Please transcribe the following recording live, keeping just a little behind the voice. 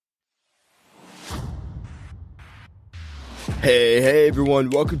Hey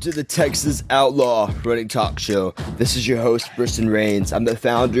everyone, welcome to the Texas Outlaw Running Talk Show. This is your host, Briston Rains. I'm the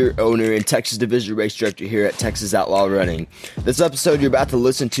founder, owner, and Texas Division Race Director here at Texas Outlaw Running. This episode you're about to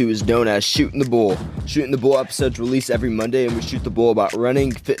listen to is known as Shooting the Bull. Shooting the Bull episodes release every Monday, and we shoot the bull about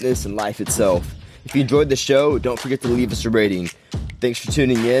running, fitness, and life itself. If you enjoyed the show, don't forget to leave us a rating. Thanks for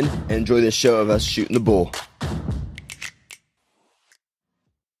tuning in, and enjoy this show of us shooting the bull.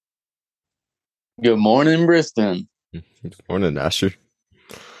 Good morning, Briston. Good morning, Asher.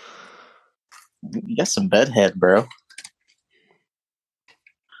 You got some bedhead, bro.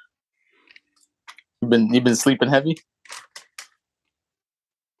 You been sleeping heavy?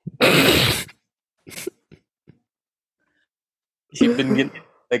 You've been getting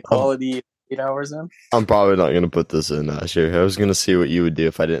like quality 8 hours in? I'm probably not going to put this in, Asher. I was going to see what you would do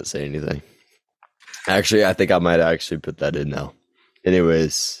if I didn't say anything. Actually, I think I might actually put that in now.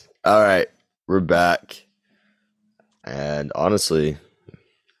 Anyways, all right, we're back. And honestly,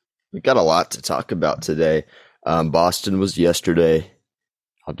 we got a lot to talk about today. Boston was yesterday.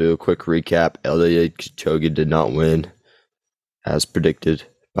 I'll do a quick recap. Eliud Kipchoge did not win, as predicted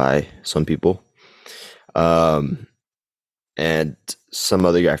by some people. And some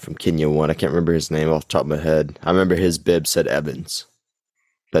other guy from Kenya won. I can't remember his name off the top of my head. I remember his bib said Evans,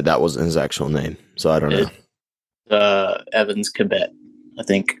 but that wasn't his actual name. So I don't know. Evans Kibet, I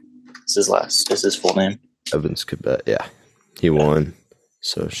think is his full name. Evans Kibet, yeah. He won.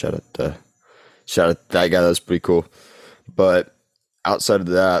 So shout out that guy. That was pretty cool. But outside of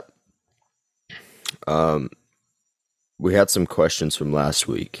that, we had some questions from last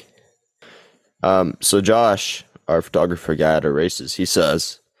week. So Josh, our photographer guy at our races, he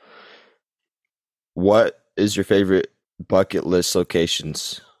says, what is your favorite bucket list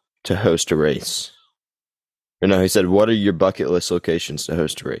locations to host a race? Or no, he said, what are your bucket list locations to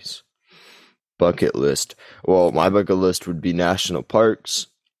host a race? Bucket list. Well, my bucket list would be national parks,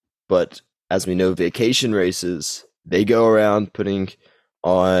 but as we know, vacation races, they go around putting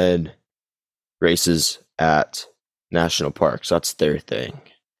on races at national parks. That's their thing.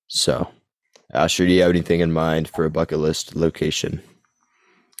 So, Asher, do you have anything in mind for a bucket list location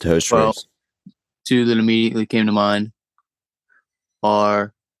to host a race? Two that immediately came to mind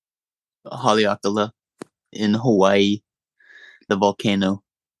are Haleakala in Hawaii, the volcano.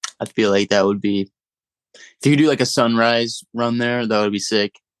 I feel like that would be, if you could do like a sunrise run there, that would be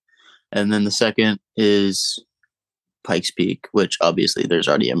sick. And then the second is Pikes Peak, which obviously there's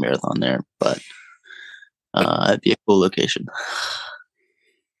already a marathon there, but it'd be a cool location.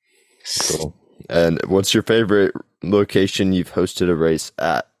 Cool. And what's your favorite location you've hosted a race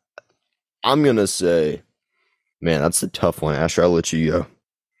at? I'm going to say, man, that's a tough one. Asher, I'll let you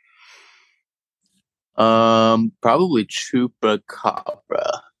go. Probably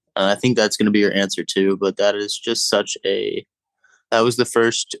Chupacabra. I think that's going to be your answer too, but that is just that was the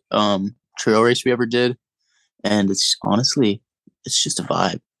first trail race we ever did, and it's just a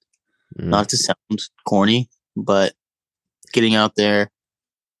vibe. Not to sound corny, but getting out there,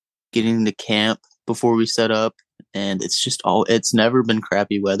 getting to camp before we set up, and it's never been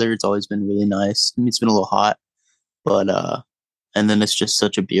crappy weather. It's always been really nice. I mean, it's been a little hot, but and then it's just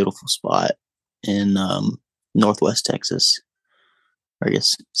such a beautiful spot in Northwest Texas. Or I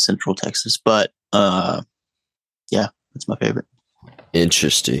guess Central Texas, but yeah, that's my favorite.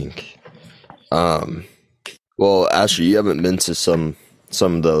 Interesting. Well, Asher, you haven't been to some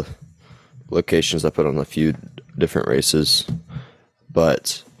of the locations I put on a few different races,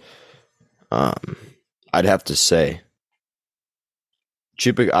 but I'd have to say,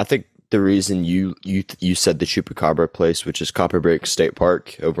 I think the reason you said the Chupacabra place, which is Copper Break State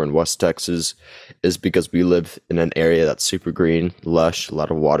Park over in West Texas, is because we live in an area that's super green, lush, a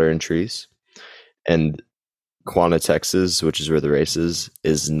lot of water and trees. And Quanah, Texas, which is where the race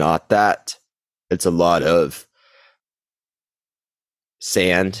is not that. It's a lot of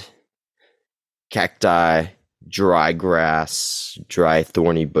sand, cacti, dry grass, dry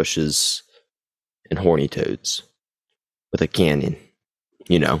thorny bushes, and horny toads with a canyon,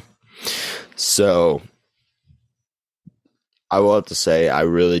 So I will have to say I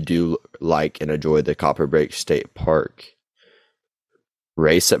really do like and enjoy the Copper Break State Park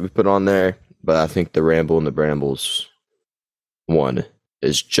race that we put on there, but I think the Ramble and the Brambles one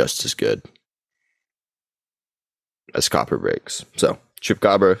is just as good as Copper Breaks. So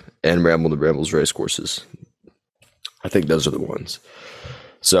Chupacabra and Ramble and the Brambles race courses, I think those are the ones.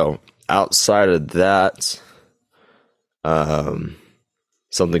 So outside of that,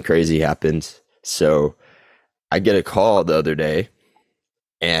 something crazy happened. So I get a call the other day,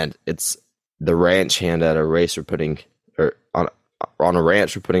 and it's the ranch hand at a race we're putting, or on a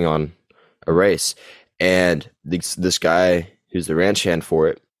ranch we're putting on a race, And this guy who's the ranch hand for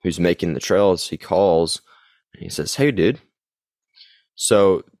it, who's making the trails, he calls and he says, "Hey, dude,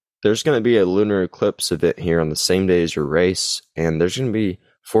 so there's going to be a lunar eclipse event here on the same day as your race, and there's going to be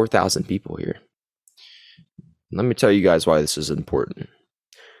 4,000 people here. Let me tell you guys why this is important.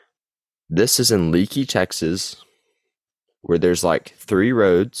 This is in Leakey, Texas, where there's like 3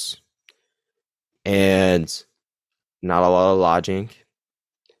 roads and not a lot of lodging.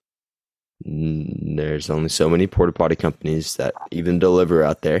 There's only so many porta potty companies that even deliver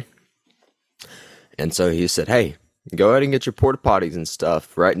out there." And so he said, "Hey, go ahead and get your porta potties and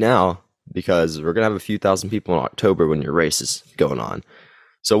stuff right now, because we're going to have a few thousand people in October when your race is going on."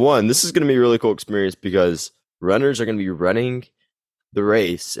 So one, this is going to be a really cool experience because runners are going to be running the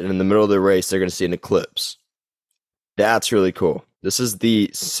race, and in the middle of the race, they're going to see an eclipse. That's really cool. This is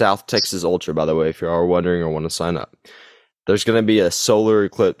the South Texas Ultra, by the way, if you are wondering or want to sign up. There's going to be a solar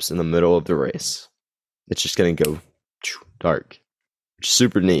eclipse in the middle of the race. It's just going to go dark.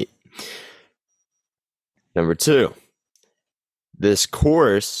 Super neat. Number 2, this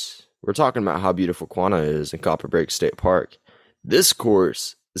course, we're talking about how beautiful Quanah is in Copper Break State Park. This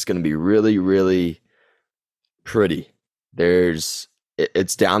course is going to be really, really pretty.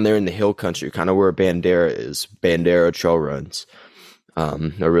 It's down there in the hill country, kind of where Bandera is. Bandera Trail runs, a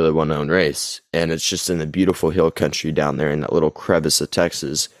really well-known race. And it's just in the beautiful hill country down there in that little crevice of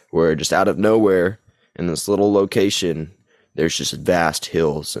Texas, where just out of nowhere, in this little location, there's just vast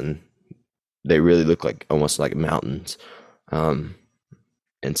hills, and they really look like almost like mountains. And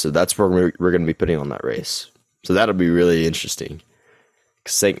so that's where we're going to be putting on that race. So that'll be really interesting.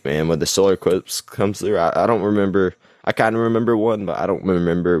 Think, man, when the solar eclipse comes through, I don't remember. I kind of remember one, but I don't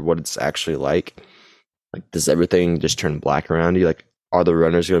remember what it's actually like. Like, does everything just turn black around you? Like, are the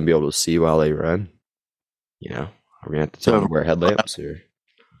runners going to be able to see while they run? You know, are we going to have to tell them to wear headlamps? Or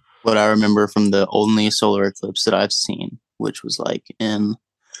what I remember from the only solar eclipse that I've seen, which was like in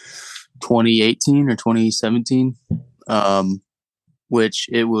 2018 or 2017, which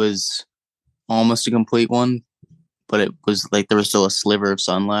it was almost a complete one, but it was like there was still a sliver of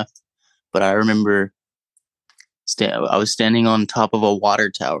sun left. But I remember I was standing on top of a water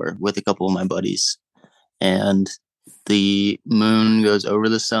tower with a couple of my buddies, and the moon goes over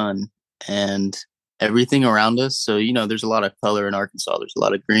the sun and everything around us. So, you know, there's a lot of color in Arkansas. There's a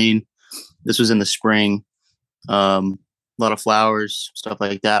lot of green. This was in the spring. A lot of flowers, stuff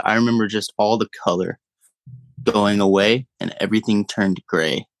like that. I remember just all the color going away and everything turned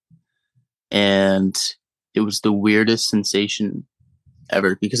gray. And it was the weirdest sensation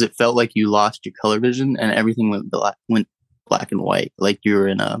ever, because it felt like you lost your color vision and everything went black and white, like you were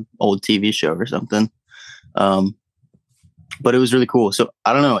in an old TV show or something. But it was really cool. So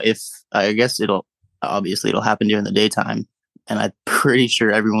I don't know if, I guess it'll happen during the daytime, and I'm pretty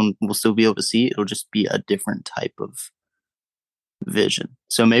sure everyone will still be able to see it. It'll just be a different type of vision.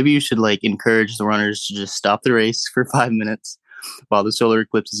 So maybe you should like encourage the runners to just stop the race for 5 minutes while the solar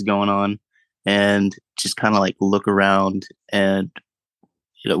eclipse is going on, and just kind of like look around and,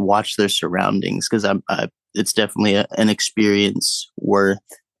 you know, watch their surroundings, because it's definitely an experience worth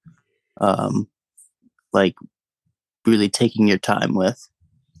like really taking your time with.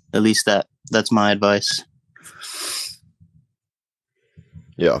 At least that's my advice.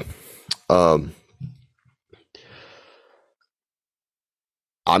 Yeah. I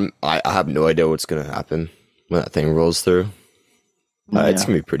have no idea what's gonna happen when that thing rolls through. It's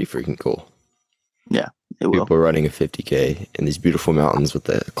gonna be pretty freaking cool. Yeah, it will. People running a 50K in these beautiful mountains with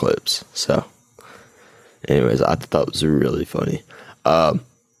the eclipse. So, anyways, I thought it was really funny. Or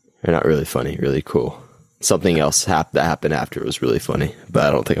not really funny, really cool. Something else that happened after was really funny, but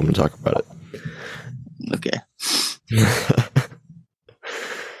I don't think I'm gonna talk about it. Okay.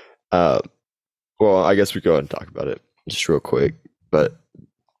 Well, I guess we go ahead and talk about it just real quick. But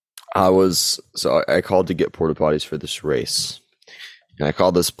I called to get porta potties for this race. And I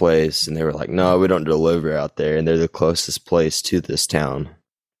called this place, and they were like, "No, we don't deliver out there." And they're the closest place to this town.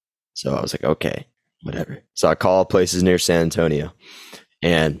 So I was like, okay, whatever. So I call places near San Antonio.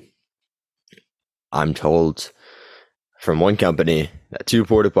 And I'm told from one company that 2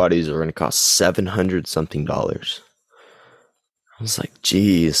 porta potties are going to cost $700 something. I was like,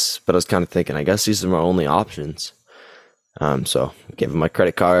 geez. But I was kind of thinking, I guess these are my only options. So I gave him my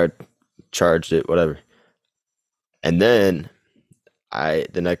credit card, charged it, whatever. And then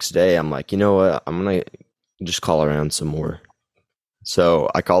the next day, I'm like, you know what? I'm going to just call around some more. So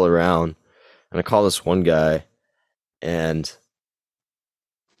I call around, and I call this one guy, and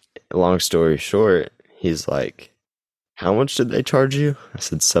long story short, he's like, "How much did they charge you?" I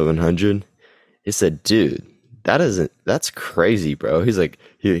said, $700. He said, "Dude, that's crazy, bro. He's like,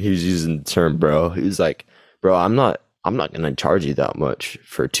 he's using the term, bro. He's like, bro, I'm not gonna charge you that much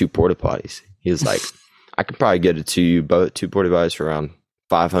for 2 porta potties. He's like, I could probably get it to you both 2 porta potties for around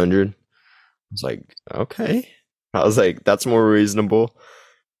 500. I was like, okay. I was like, that's more reasonable.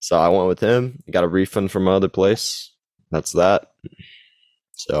 So I went with him. Got a refund from my other place. That's that.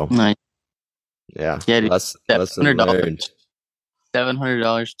 So Nice. yeah, Yeah, dude, lesson learned.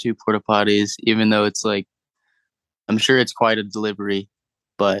 $700 2 porta potties, even though it's like, I'm sure it's quite a delivery,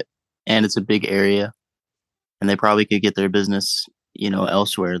 and it's a big area, and they probably could get their business,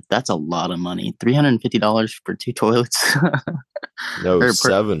 elsewhere. That's a lot of money. $350 for 2 toilets. No, Or per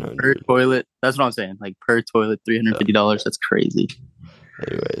 700. toilet. That's what I'm saying. Like per toilet, $350. That's crazy.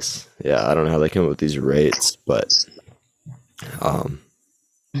 Anyways, yeah, I don't know how they come up with these rates, but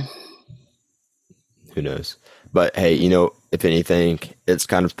who knows? But hey, if anything, it's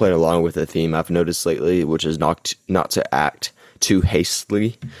kind of playing along with a theme I've noticed lately, which is not to act too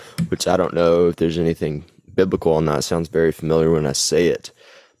hastily, which I don't know if there's anything biblical on that. It sounds very familiar when I say it,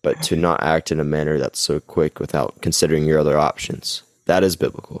 but to not act in a manner that's so quick without considering your other options. That is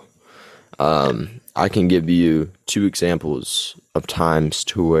biblical. I can give you 2 examples of times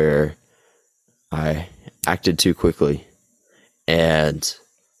to where I acted too quickly and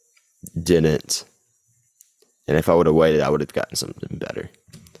didn't. And if I would have waited, I would have gotten something better.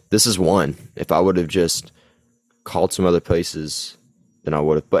 This is one. If I would have just called some other places, then I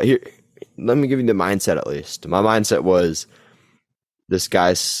would have. But here, let me give you the mindset at least. My mindset was, this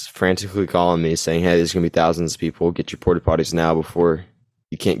guy's frantically calling me saying, hey, there's going to be thousands of people. Get your porta potties now before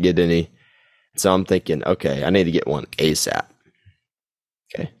you can't get any. So I'm thinking, okay, I need to get one ASAP.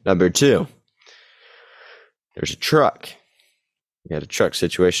 Okay. Number 2, there's a truck. We had a truck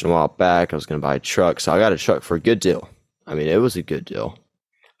situation a while back. I was going to buy a truck. So I got a truck for a good deal. I mean, it was a good deal.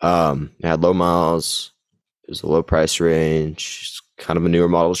 It had low miles. It was a low price range. It's kind of a newer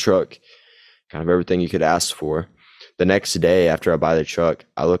model truck. Kind of everything you could ask for. The next day after I buy the truck,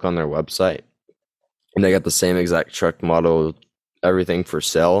 I look on their website and they got the same exact truck model, everything for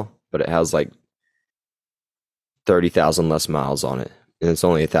sale, but it has like 30,000 less miles on it. And it's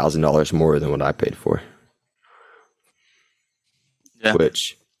only $1,000 more than what I paid for. Yeah.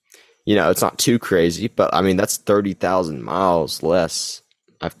 Which, it's not too crazy, but I mean, that's 30,000 miles less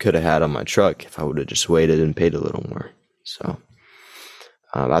I could have had on my truck if I would have just waited and paid a little more. So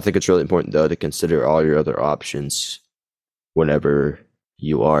I think it's really important, though, to consider all your other options whenever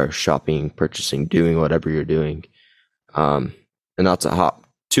you are shopping, purchasing, doing whatever you're doing, and not to hop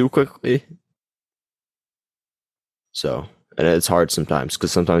too quickly. So, and it's hard sometimes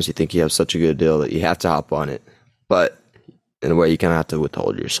because sometimes you think you have such a good deal that you have to hop on it, but in a way you kind of have to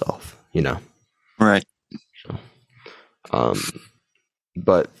withhold yourself, Right. So,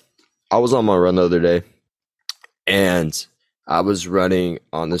 but I was on my run the other day, and I was running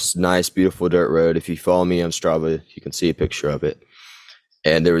on this nice, beautiful dirt road. If you follow me on Strava, you can see a picture of it.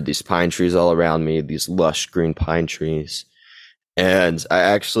 And there were these pine trees all around me, these lush green pine trees. And I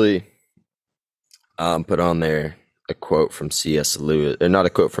actually put on there a quote from C.S. Lewis, or not a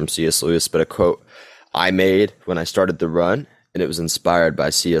quote from C.S. Lewis, but a quote I made when I started the run, and it was inspired by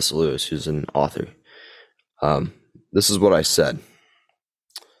C.S. Lewis, who's an author. This is what I said.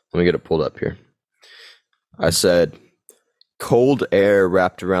 Let me get it pulled up here. I said, cold air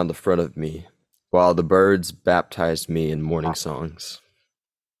wrapped around the front of me, while the birds baptized me in morning songs.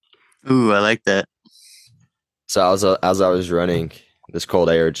 Ooh, I like that. So as I was running, this cold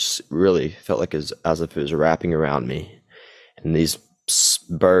air just really felt like as if it was wrapping around me. And these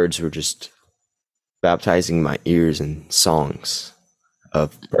birds were just baptizing my ears in songs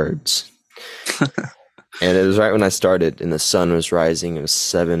of birds. And it was right when I started, and the sun was rising. It was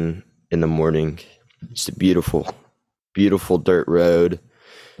 7 a.m. Just a beautiful, beautiful dirt road.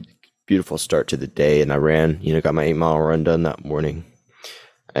 Beautiful start to the day. And I ran, got my 8-mile run done that morning.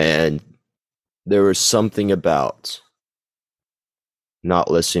 And there was something about not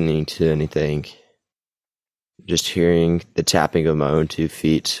listening to anything, just hearing the tapping of my own 2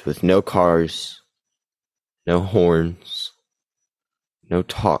 feet with no cars, no horns, no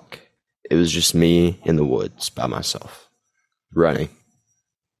talk. It was just me in the woods by myself, running.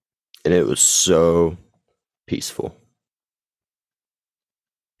 And it was so peaceful.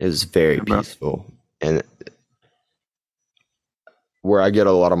 It was very peaceful. And where I get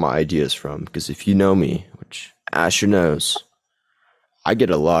a lot of my ideas from, because if you know me, which Asher knows, I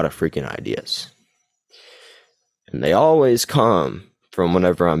get a lot of freaking ideas. And they always come from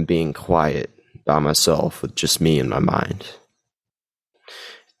whenever I'm being quiet by myself with just me in my mind.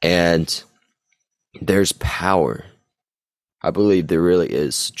 And there's power. I believe there really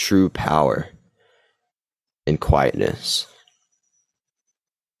is true power and quietness.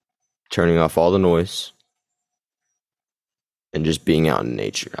 Turning off all the noise and just being out in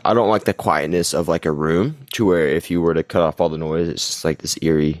nature. I don't like the quietness of like a room to where if you were to cut off all the noise, it's just like this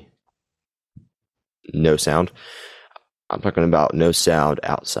eerie, no sound. I'm talking about no sound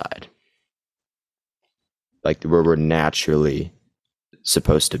outside. Like where we're naturally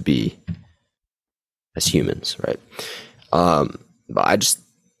supposed to be as humans, right? But I just,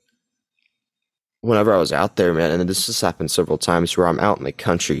 whenever I was out there, man, and this has happened several times where I'm out in the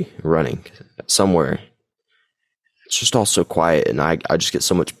country running somewhere, it's just all so quiet, and I just get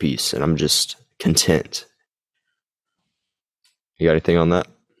so much peace, and I'm just content. You got anything on that?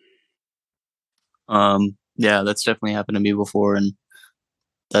 Yeah, that's definitely happened to me before, and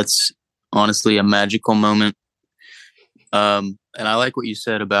that's honestly a magical moment. And I like what you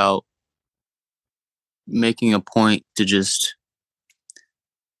said about making a point to just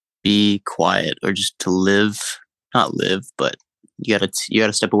be quiet or just to not live, but you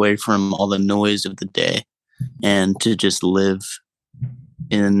gotta step away from all the noise of the day and to just live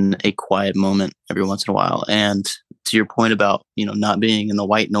in a quiet moment every once in a while. And to your point about, not being in the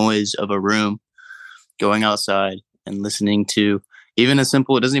white noise of a room, going outside and listening to even as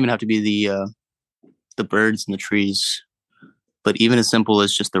simple, it doesn't even have to be the birds and the trees, but even as simple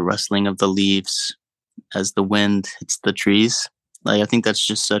as just the rustling of the leaves as the wind hits the trees. Like, I think that's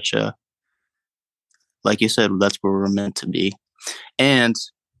just such a, like you said, that's where we're meant to be. And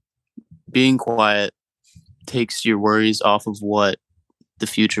being quiet takes your worries off of what the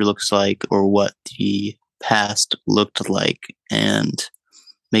future looks like or what the past looked like, and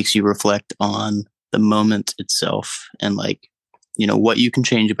makes you reflect on the moment itself and what you can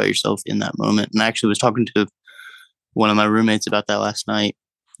change about yourself in that moment. And I actually was talking to one of my roommates about that last night.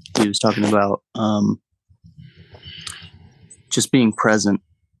 He was talking about just being present.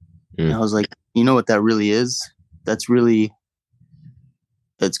 And I was like, you know what that really is? That's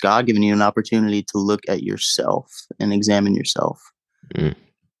God giving you an opportunity to look at yourself and examine yourself.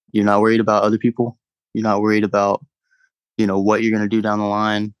 You're not worried about other people. You're not worried about, what you're going to do down the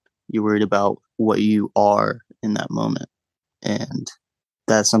line. You're worried about what you are in that moment. And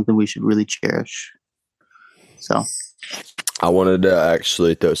that's something we should really cherish. So I wanted to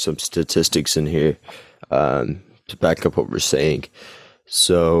actually throw some statistics in here to back up what we're saying.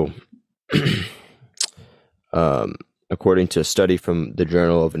 So, according to a study from the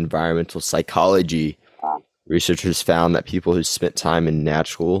Journal of Environmental Psychology, researchers found that people who spent time in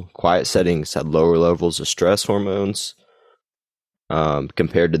natural, quiet settings had lower levels of stress hormones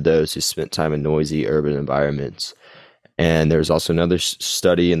compared to those who spent time in noisy urban environments. And there's also another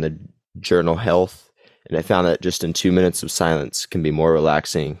study in the journal Health, and they found that just in 2 minutes of silence can be more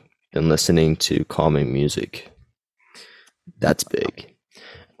relaxing than listening to calming music. That's big.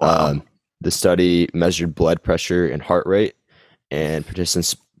 Wow. The study measured blood pressure and heart rate, and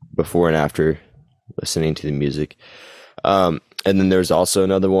participants before and after listening to the music. And then there's also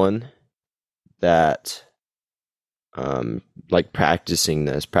another one that,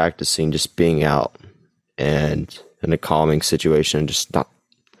 practicing just being out and in a calming situation, just not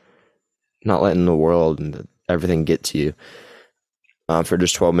letting the world and everything get to you for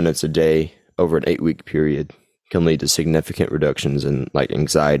just 12 minutes a day over an 8-week period can lead to significant reductions in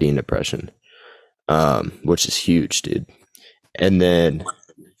anxiety and depression, which is huge, dude. And then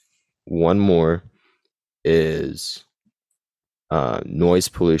one more is noise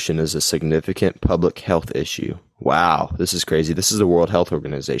pollution is a significant public health issue. Wow, this is crazy. This is the World Health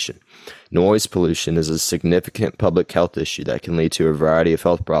Organization. Noise pollution is a significant public health issue that can lead to a variety of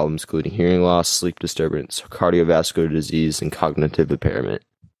health problems, including hearing loss, sleep disturbance, cardiovascular disease, and cognitive impairment.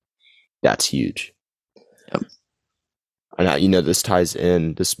 That's huge. Yep. And this ties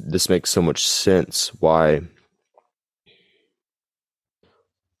in. This makes so much sense. Why?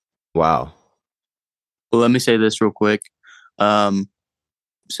 Wow. Well, let me say this real quick. So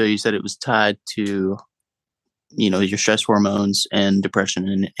you said it was tied to, your stress hormones and depression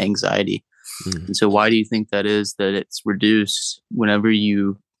and anxiety. Mm-hmm. And so why do you think that is, that it's reduced whenever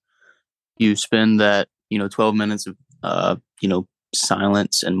you spend that, 12 minutes of,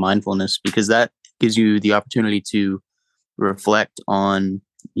 silence and mindfulness? Because that gives you the opportunity to reflect on,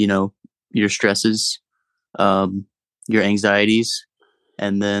 your stresses, your anxieties,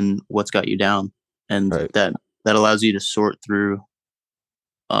 and then what's got you down. And Right. that allows you to sort through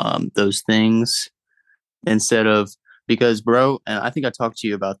those things instead of, because bro, and I think I talked to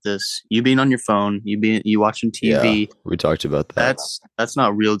you about this, you being on your phone, you watching TV. Yeah, we talked about that. That's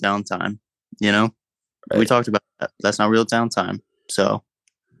not real downtime. Right. We talked about that. That's not real downtime. So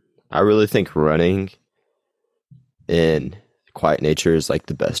I really think running in quiet nature is like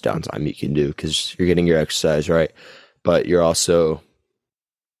the best downtime you can do because you're getting your exercise, right? But you're also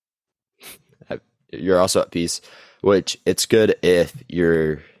at peace, which it's good if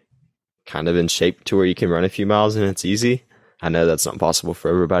you're kind of in shape to where you can run a few miles and it's easy. I know that's not possible for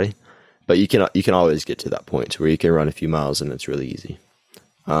everybody, but you can always get to that point to where you can run a few miles and it's really easy.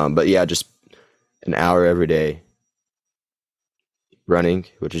 But yeah, just an hour every day running,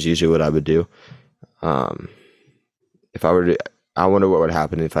 which is usually what I would do. If I were to, I wonder what would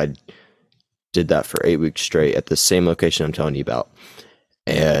happen if I did that for 8 weeks straight at the same location I'm telling you about,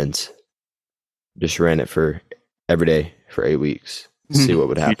 and just ran it for every day for 8 weeks. See what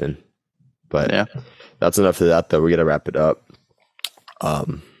would happen. But yeah, that's enough of that. Though we got to wrap it up.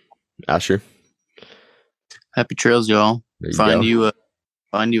 Asher, happy trails, y'all. Find you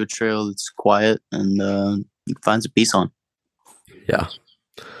a trail that's quiet and you can find some peace on. Yeah.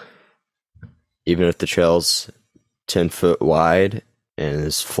 Even if the trail's 10 foot wide and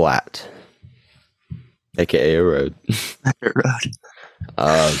is flat, aka a road.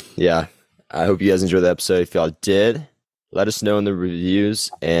 Yeah. I hope you guys enjoyed the episode. If y'all did, let us know in the reviews,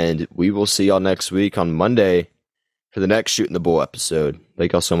 and we will see y'all next week on Monday for the next Shooting the Bull episode.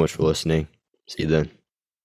 Thank y'all so much for listening. See you then.